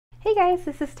Hey guys,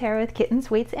 this is Tara with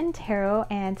Kittens, Weights, and Tarot,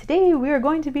 and today we are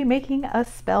going to be making a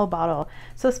spell bottle.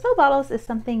 So spell bottles is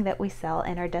something that we sell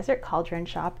in our Desert Cauldron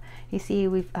shop. You see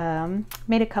we've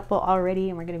made a couple already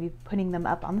and we're going to be putting them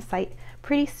up on the site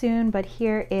pretty soon, but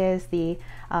here is the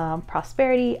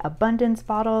Prosperity Abundance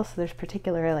bottle. So there's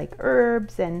particular like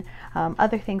herbs and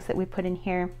other things that we put in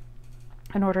here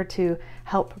in order to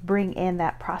help bring in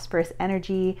that prosperous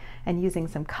energy, and using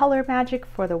some color magic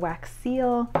for the wax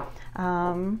seal.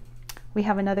 We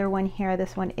have another one here.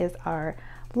 This one is our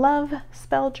love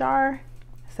spell jar.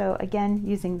 So again,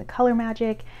 using the color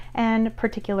magic and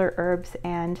particular herbs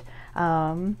and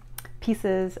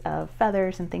pieces of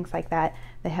feathers and things like that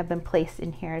that have been placed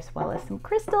in here, as well as some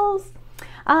crystals.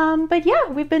 But yeah,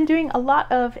 we've been doing a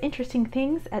lot of interesting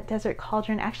things at Desert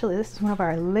Cauldron. Actually, this is one of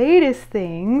our latest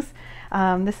things.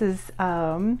 This is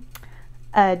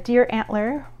a deer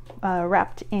antler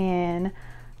wrapped in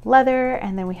leather,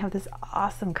 and then we have this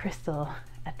awesome crystal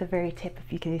at the very tip.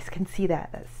 If you guys can see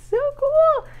that, that's so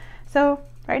cool. So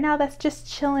right now that's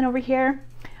just chilling over here.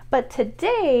 But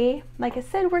today, like I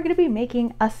said, we're going to be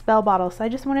making a spell bottle. So I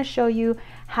just want to show you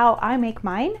how I make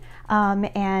mine.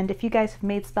 And if you guys have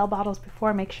made spell bottles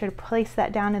before, make sure to place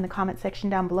that down in the comment section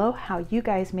down below, how you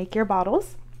guys make your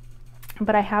bottles.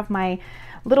 But I have my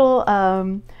little,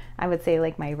 I would say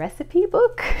like my recipe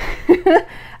book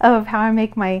of how I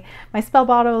make my spell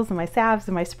bottles and my salves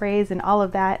and my sprays and all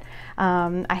of that.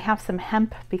 I have some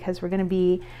hemp because we're going to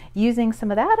be using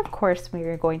some of that. Of course, we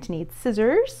are going to need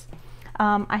scissors.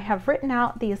 I have written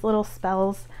out these little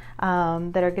spells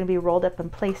that are going to be rolled up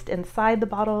and placed inside the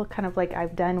bottle, kind of like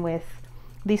I've done with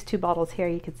these two bottles here.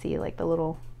 You can see like the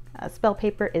little spell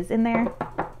paper is in there.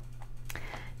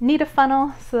 Need a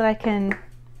funnel so that I can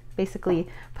basically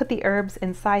put the herbs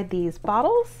inside these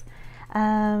bottles.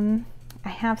 I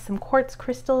have some quartz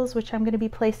crystals which I'm going to be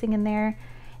placing in there,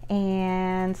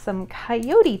 and some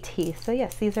coyote teeth. So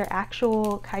yes, these are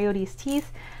actual coyote's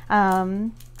teeth.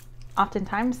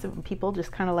 Oftentimes people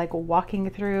just kind of like walking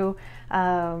through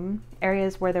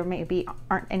areas where there maybe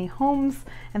aren't any homes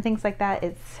and things like that,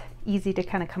 it's easy to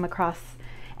kind of come across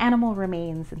animal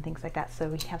remains and things like that. So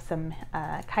we have some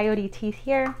coyote teeth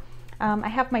here. I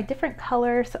have my different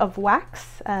colors of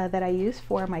wax that I use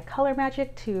for my color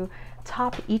magic to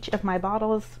top each of my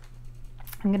bottles.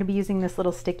 I'm going to be using this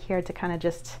little stick here to kind of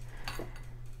just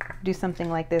do something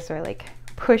like this, or like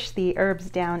push the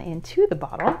herbs down into the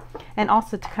bottle, and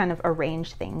also to kind of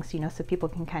arrange things, you know, so people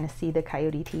can kind of see the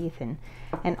coyote teeth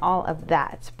and all of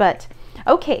that. But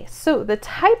okay, so the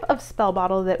type of spell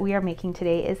bottle that we are making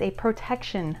today is a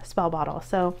protection spell bottle.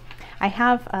 So I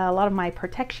have a lot of my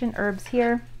protection herbs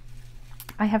here.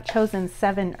 I have chosen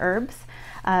 7 herbs,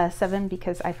 7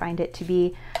 because I find it to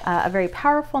be a very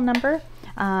powerful number,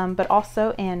 but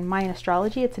also in Mayan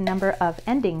astrology, it's a number of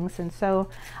endings, and so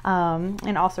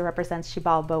and also represents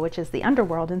Xibalba, which is the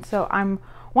underworld, and so I'm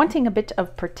wanting a bit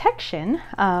of protection.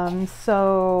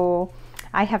 So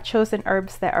I have chosen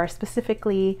herbs that are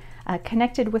specifically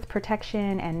connected with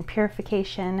protection and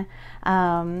purification,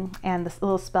 and this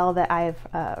little spell that I've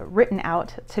written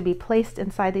out to be placed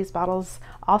inside these bottles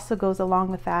also goes along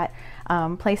with that,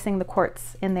 placing the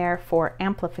quartz in there for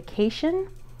amplification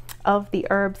of the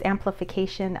herbs,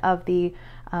 amplification of the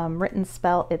written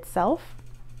spell itself,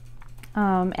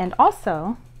 and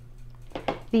also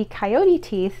the coyote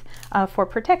teeth for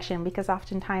protection, because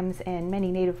oftentimes in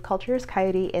many native cultures,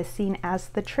 coyote is seen as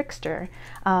the trickster,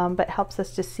 but helps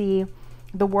us to see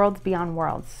the worlds beyond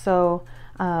worlds. So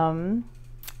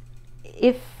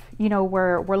if you know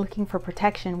we're looking for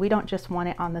protection, we don't just want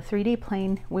it on the 3D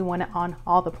plane, we want it on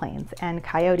all the planes, and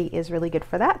coyote is really good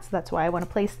for that. So that's why I want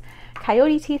to place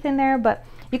coyote teeth in there, but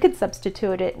you could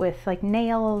substitute it with like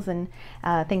nails and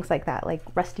things like that, like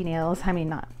rusty nails. I mean,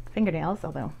 not fingernails,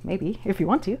 although maybe if you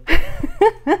want to.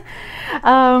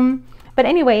 But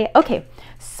anyway, okay,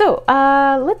 so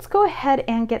let's go ahead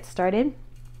and get started.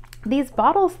 These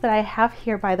bottles that I have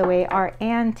here, by the way, are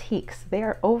antiques. They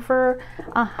are over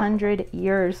 100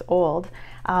 years old,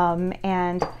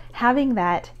 and having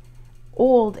that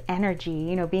old energy,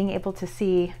 you know, being able to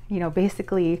see, you know,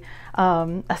 basically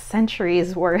a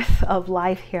century's worth of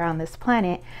life here on this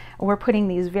planet, we're putting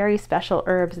these very special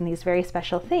herbs and these very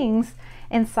special things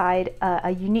inside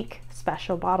a unique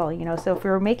special bottle, you know. So if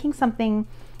we were making something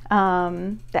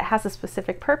that has a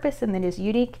specific purpose and that is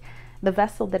unique, the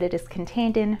vessel that it is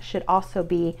contained in should also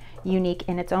be unique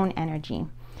in its own energy.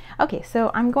 Okay, so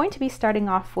I'm going to be starting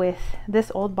off with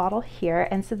this old bottle here,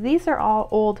 and so these are all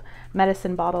old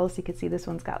medicine bottles. You can see this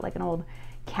one's got like an old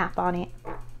cap on it.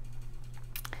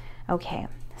 Okay,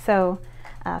 so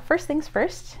first things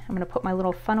first, I'm going to put my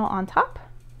little funnel on top,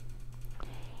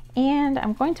 And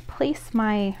I'm going to place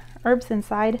my herbs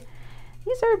inside.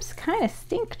 These herbs kind of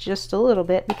stink just a little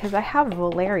bit because I have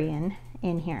valerian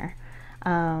in here.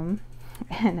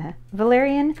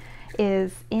 Valerian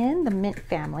is in the mint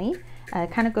family.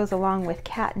 It kind of goes along with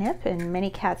catnip, and many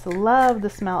cats love the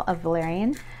smell of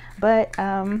valerian, but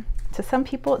to some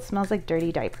people it smells like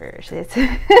dirty diapers. It's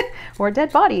or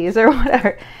dead bodies or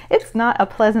whatever. It's not a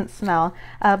pleasant smell,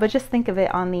 but just think of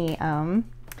it on the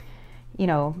you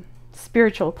know,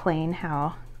 spiritual plane,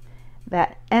 how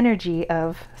that energy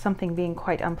of something being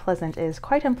quite unpleasant is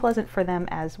quite unpleasant for them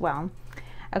as well.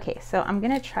 Okay, so I'm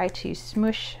gonna try to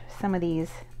smoosh some of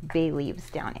these bay leaves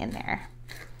down in there.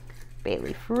 Bay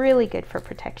leaf, really good for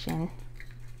protection.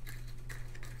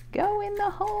 Go in the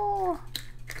hole.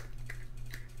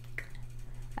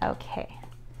 Okay,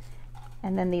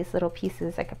 and then these little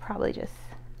pieces I could probably just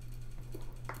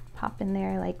pop in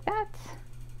there like that.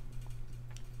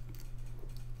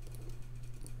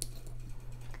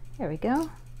 There we go.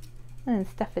 And then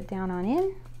stuff it down on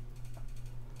in.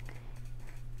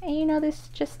 And you know, this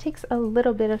just takes a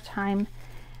little bit of time.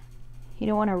 You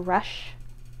don't want to rush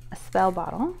a spell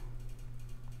bottle,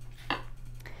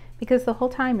 because the whole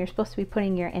time you're supposed to be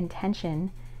putting your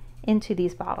intention into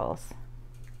these bottles.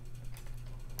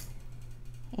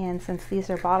 And since these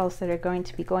are bottles that are going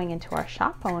to be going into our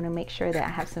shop, I want to make sure that I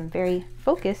have some very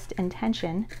focused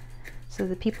intention so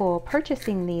the people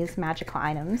purchasing these magical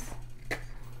items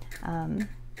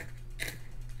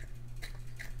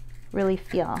really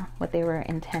feel what they were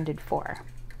intended for.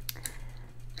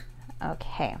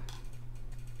 Okay.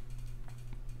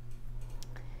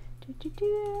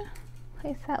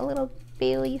 Place that little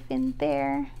bay leaf in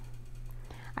there.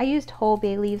 I used whole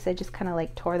bay leaves. I just kind of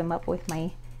like tore them up with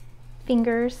my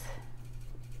fingers.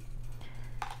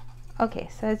 Okay,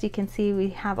 so as you can see, we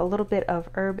have a little bit of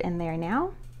herb in there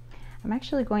now. I'm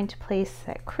actually going to place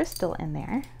that crystal in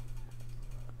there.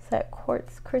 So that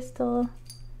quartz crystal,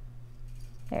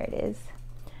 there it is.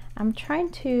 I'm trying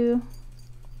to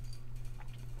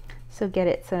get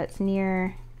it so it's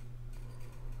near,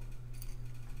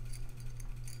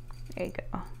 there you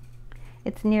go.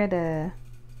 It's near the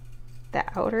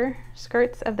outer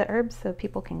skirts of the herbs so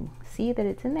people can see that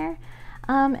it's in there.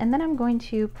 And then I'm going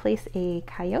to place a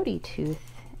coyote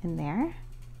tooth in there.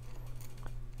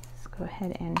 Let's go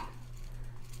ahead and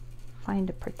find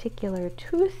a particular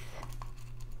tooth.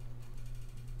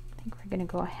 I think we're going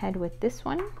to go ahead with this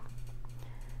one.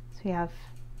 So we have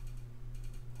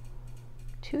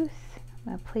tooth.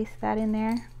 I'm going to place that in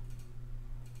there.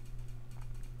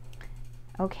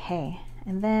 Okay,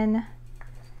 and then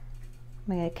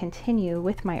I'm going to continue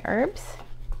with my herbs,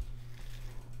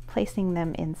 placing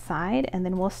them inside, and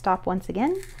then we'll stop once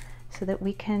again so that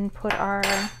we can put our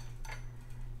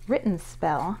written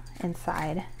spell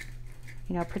inside.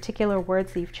 You know, particular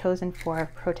words that you've chosen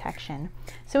for protection.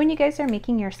 So when you guys are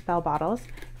making your spell bottles,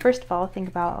 first of all, think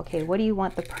about, okay, what do you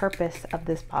want the purpose of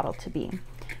this bottle to be?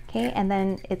 Okay, and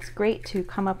then it's great to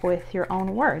come up with your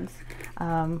own words.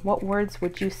 What words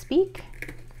would you speak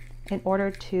in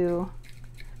order to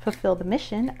fulfill the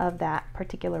mission of that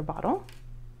particular bottle?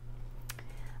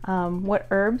 What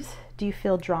herbs do you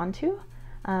feel drawn to?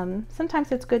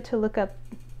 Sometimes it's good to look up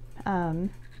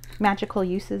magical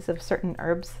uses of certain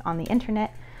herbs on the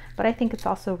internet, but I think it's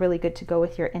also really good to go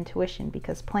with your intuition,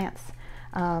 because plants,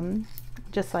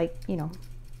 just like, you know,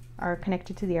 are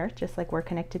connected to the earth, just like we're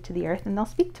connected to the earth, and they'll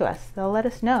speak to us. They'll let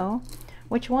us know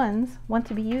which ones want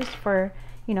to be used for,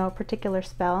 you know, a particular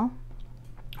spell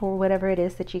or whatever it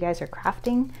is that you guys are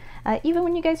crafting. Even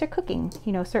when you guys are cooking,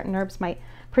 you know, certain herbs might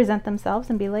present themselves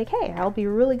and be like, hey, I'll be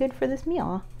really good for this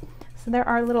meal. So they're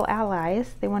our little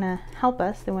allies. They want to help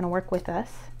us. They want to work with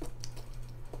us.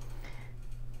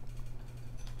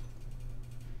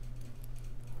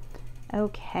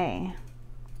 Okay.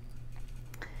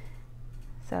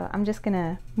 So I'm just going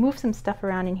to move some stuff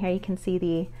around in here. You can see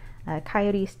the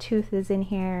coyote's tooth is in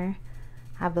here.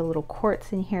 I have the little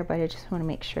quartz in here, but I just want to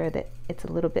make sure that it's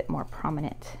a little bit more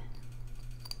prominent.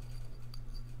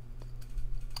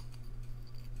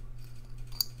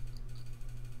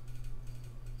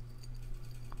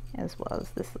 As well as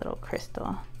this little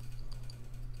crystal.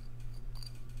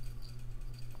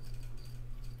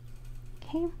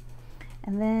 Okay,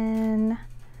 and then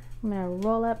I'm going to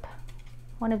roll up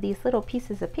one of these little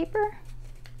pieces of paper.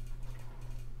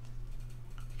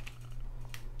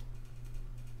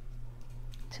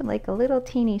 To like a little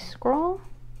teeny scroll.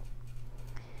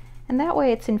 And that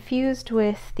way it's infused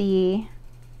with the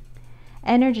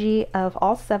energy of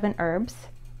all 7 herbs,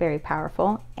 very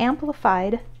powerful,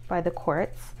 amplified by the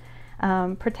quartz,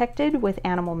 protected with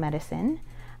animal medicine,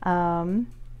 and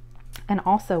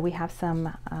also we have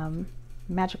some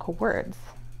magical words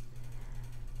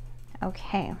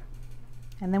Okay,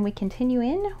 and then we continue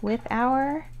in with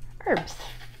our herbs.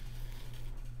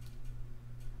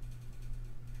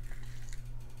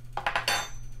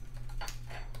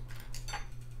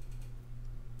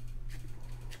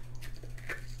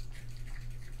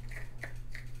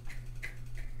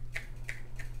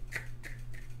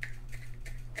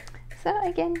 So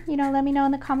again, let me know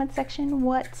in the comment section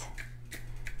what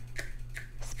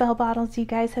spell bottles you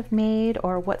guys have made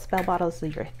or what spell bottles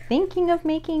you're thinking of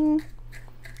making.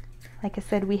 Like I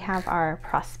said, we have our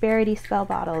prosperity spell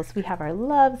bottles, we have our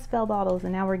love spell bottles,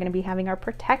 and now we're going to be having our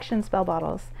protection spell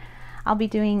bottles. I'll be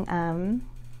doing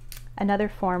another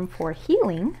form for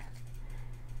healing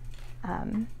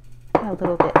a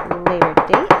little bit later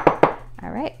date. All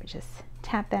right, just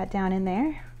tap that down in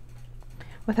there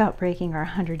without breaking our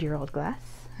 100-year-old glass.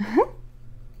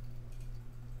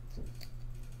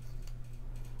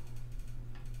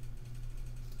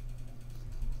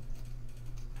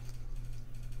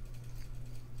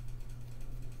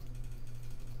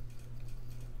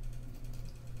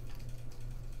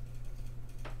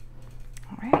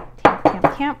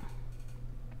 Camp.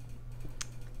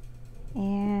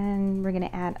 And we're going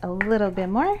to add a little bit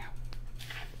more.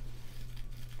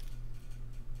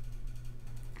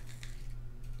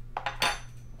 Okay,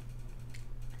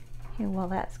 while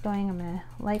that's going, I'm going to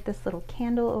light this little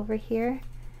candle over here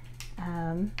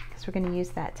because we're going to use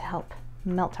that to help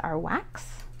melt our wax.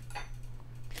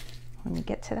 When we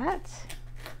get to that,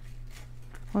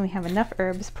 when we have enough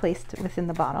herbs placed within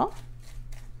the bottle.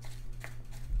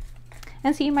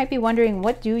 And so you might be wondering,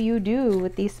 what do you do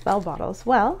with these spell bottles?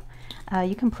 Well,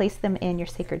 you can place them in your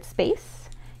sacred space.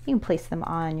 You can place them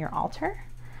on your altar.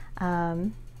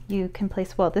 You can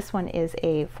place, well, this one is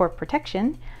for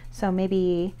protection. So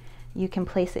maybe you can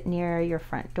place it near your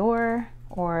front door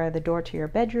or the door to your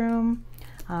bedroom,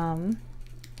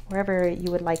 wherever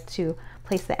you would like to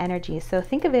place the energy. So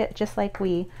think of it just like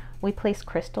we place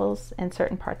crystals in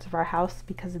certain parts of our house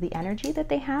because of the energy that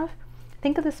they have.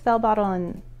 Think of the spell bottle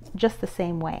in just the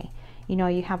same way.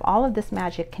 You have all of this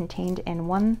magic contained in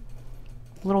one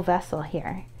little vessel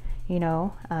here.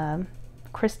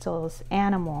 Crystals,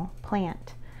 animal,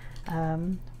 plant,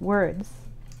 words,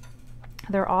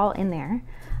 they're all in there.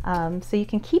 So you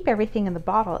can keep everything in the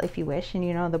bottle if you wish,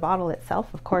 and the bottle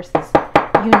itself, of course, is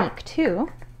unique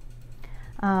too.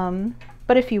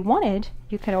 But if you wanted,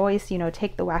 you could always,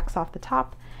 take the wax off the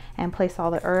top and place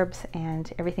all the herbs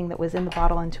and everything that was in the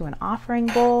bottle into an offering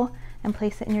bowl and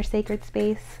place it in your sacred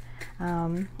space.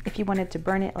 If you wanted to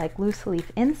burn it like loose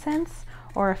leaf incense,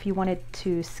 or if you wanted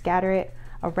to scatter it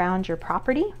around your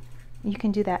property, you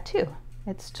can do that too.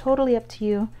 It's totally up to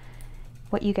you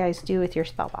what you guys do with your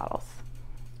spell bottles.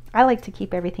 I like to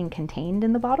keep everything contained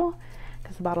in the bottle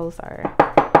because the bottles are,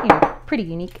 pretty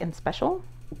unique and special.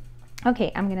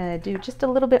 Okay, I'm gonna do just a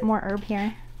little bit more herb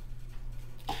here.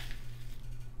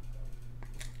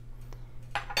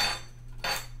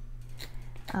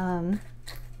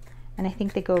 And I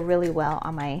think they go really well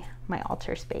on my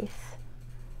altar space.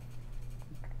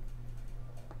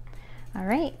 All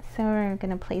right, so we're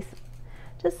gonna place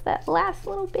just that last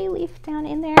little bay leaf down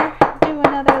in there, do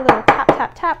another little tap,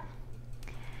 tap, tap.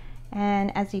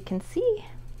 And as you can see,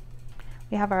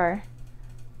 we have our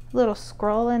little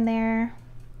scroll in there.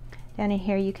 Down in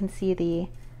here you can see the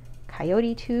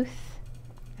coyote tooth,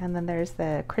 and then there's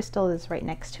the crystal is right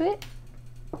next to it.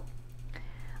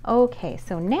 Okay,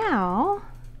 so now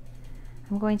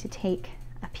I'm going to take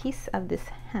a piece of this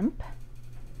hemp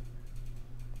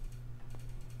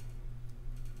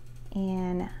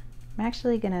and I'm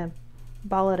actually gonna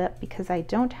ball it up because I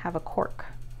don't have a cork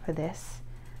for this.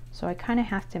 So I kind of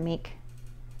have to make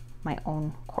my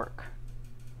own cork.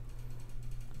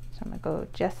 So I'm gonna go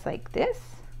just like this.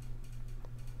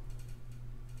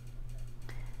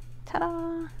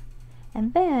 Ta-da!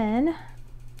 And then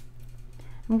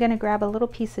I'm gonna grab a little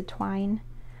piece of twine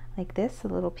like this, a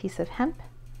little piece of hemp,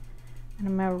 and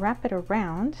I'm gonna wrap it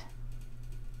around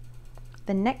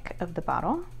the neck of the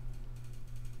bottle.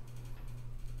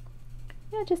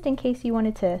 Just in case you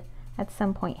wanted to at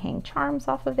some point hang charms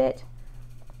off of it,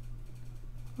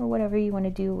 or whatever you want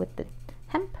to do with the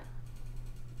hemp.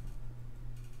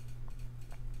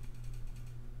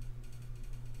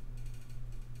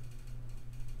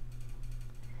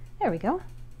 There we go.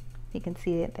 You can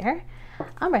see it there.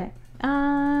 All right.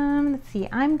 Let's see.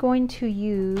 I'm going to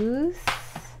use.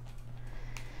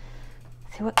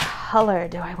 Let's see, what color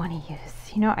do I want to use?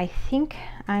 I think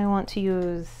I want to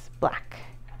use black.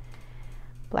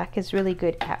 Black is really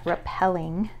good at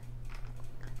repelling,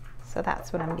 so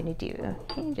that's what I'm going to do.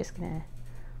 Okay, I'm just going to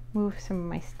move some of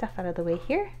my stuff out of the way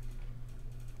here.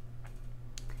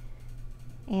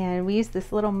 And we use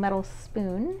this little metal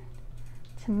spoon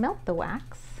to melt the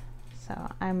wax.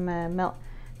 So I'm gonna melt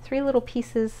 3 little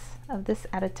pieces of this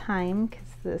at a time because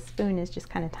the spoon is just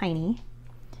kind of tiny.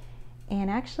 And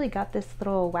I actually got this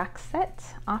little wax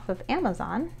set off of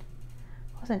Amazon.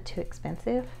 It wasn't too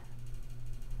expensive.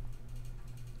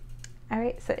 All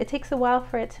right, so it takes a while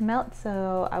for it to melt,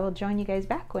 so I will join you guys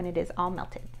back when it is all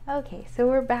melted. Okay, so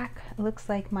we're back. It looks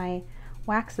like my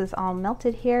wax is all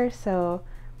melted here, so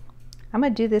I'm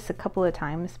gonna do this a couple of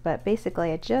times, but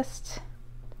basically I just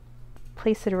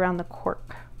place it around the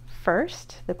cork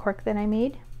first, the cork that I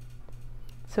made,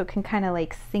 so it can kind of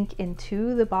like sink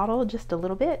into the bottle just a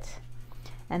little bit.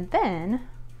 And then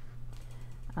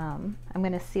I'm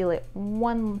gonna seal it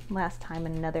one last time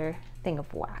in another thing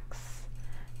of wax.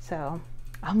 So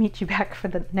I'll meet you back for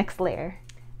the next layer.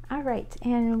 All right,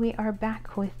 and we are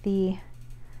back with the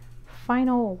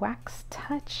final wax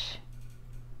touch.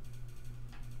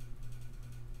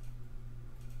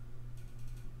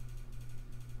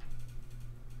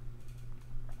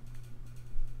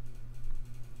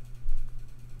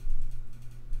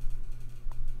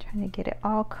 Trying to get it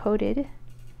all coated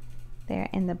there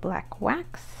in the black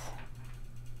wax.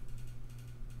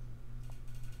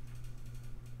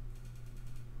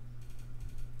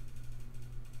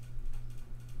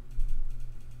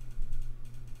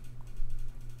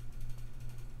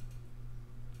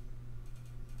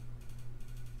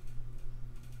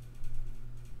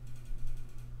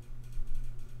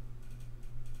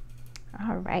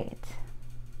 All right.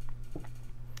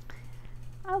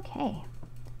 Okay, I'm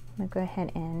gonna go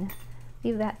ahead and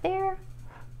leave that there.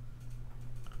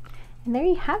 And there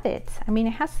you have it. I mean,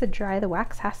 it has to dry, the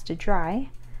wax has to dry.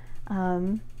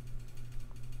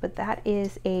 But that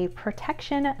is a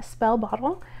protection spell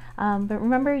bottle. But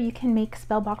remember, you can make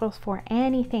spell bottles for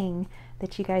anything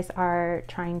that you guys are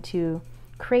trying to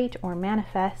create or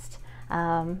manifest.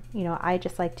 You know, I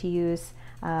just like to use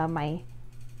my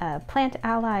plant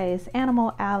allies,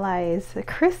 animal allies,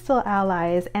 crystal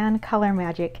allies, and color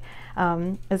magic,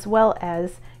 as well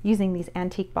as using these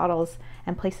antique bottles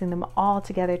and placing them all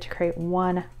together to create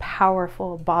one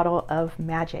powerful bottle of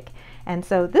magic. And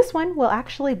so this one will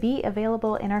actually be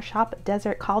available in our shop,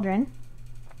 Desert Cauldron.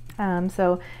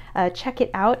 So check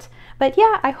it out. But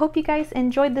yeah, I hope you guys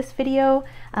enjoyed this video.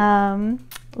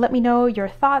 Let me know your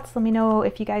thoughts. Let me know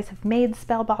if you guys have made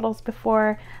spell bottles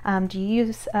before. Do you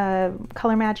use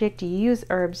color magic? Do you use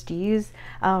herbs? Do you use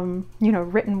you know,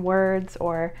 written words,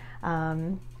 or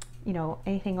you know,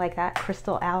 anything like that?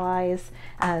 Crystal allies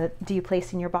do you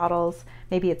place in your bottles?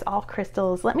 Maybe it's all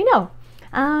crystals. Let me know.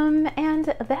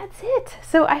 And that's it.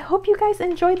 So I hope you guys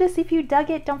enjoyed this. If you dug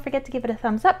it, don't forget to give it a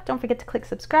thumbs up. Don't forget to click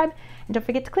subscribe, and don't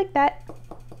forget to click that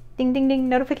ding ding ding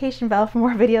notification bell for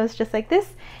more videos just like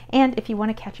this. And if you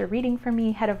want to catch a reading from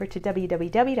me, head over to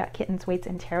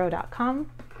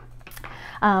www.kittenswaitsandtarot.com.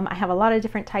 I have a lot of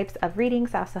different types of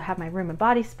readings. I also have my room and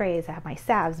body sprays. I have my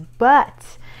salves.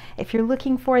 But if you're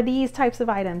looking for these types of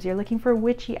items, you're looking for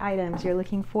witchy items, you're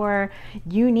looking for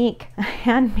unique,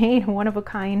 handmade,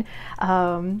 one-of-a-kind,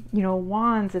 you know,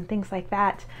 wands and things like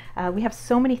that, we have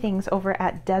so many things over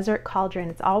at Desert Cauldron.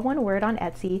 It's all one word on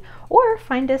Etsy, or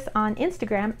find us on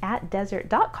Instagram at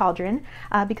desert.cauldron,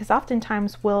 because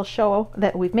oftentimes we'll show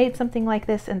that we've made something like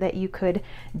this and that you could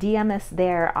DM us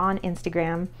there on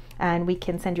Instagram, and we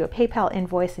can send you a PayPal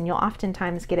invoice, and you'll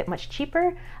oftentimes get it much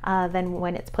cheaper than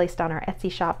when it's placed on our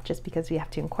Etsy shop, just because we have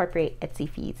to incorporate Etsy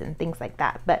fees and things like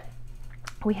that. But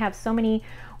we have so many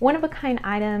one-of-a-kind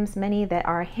items, many that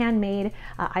are handmade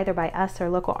either by us or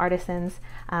local artisans,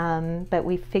 but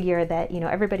we figure that, you know,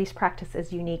 everybody's practice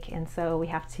is unique, and so we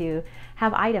have to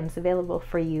have items available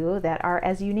for you that are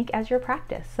as unique as your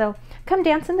practice. So come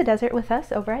dance in the desert with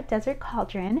us over at Desert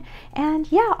Cauldron.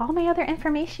 And yeah, all my other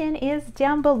information is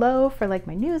down below for like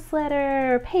my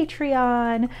newsletter,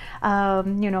 Patreon,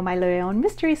 you know, my Leon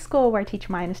Mystery School where I teach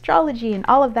Mayan astrology and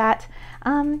all of that.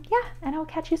 Yeah, and I'll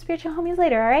catch you spiritual homies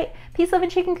later, all right? Peace, love,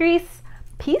 and chicken grease.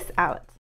 Peace out.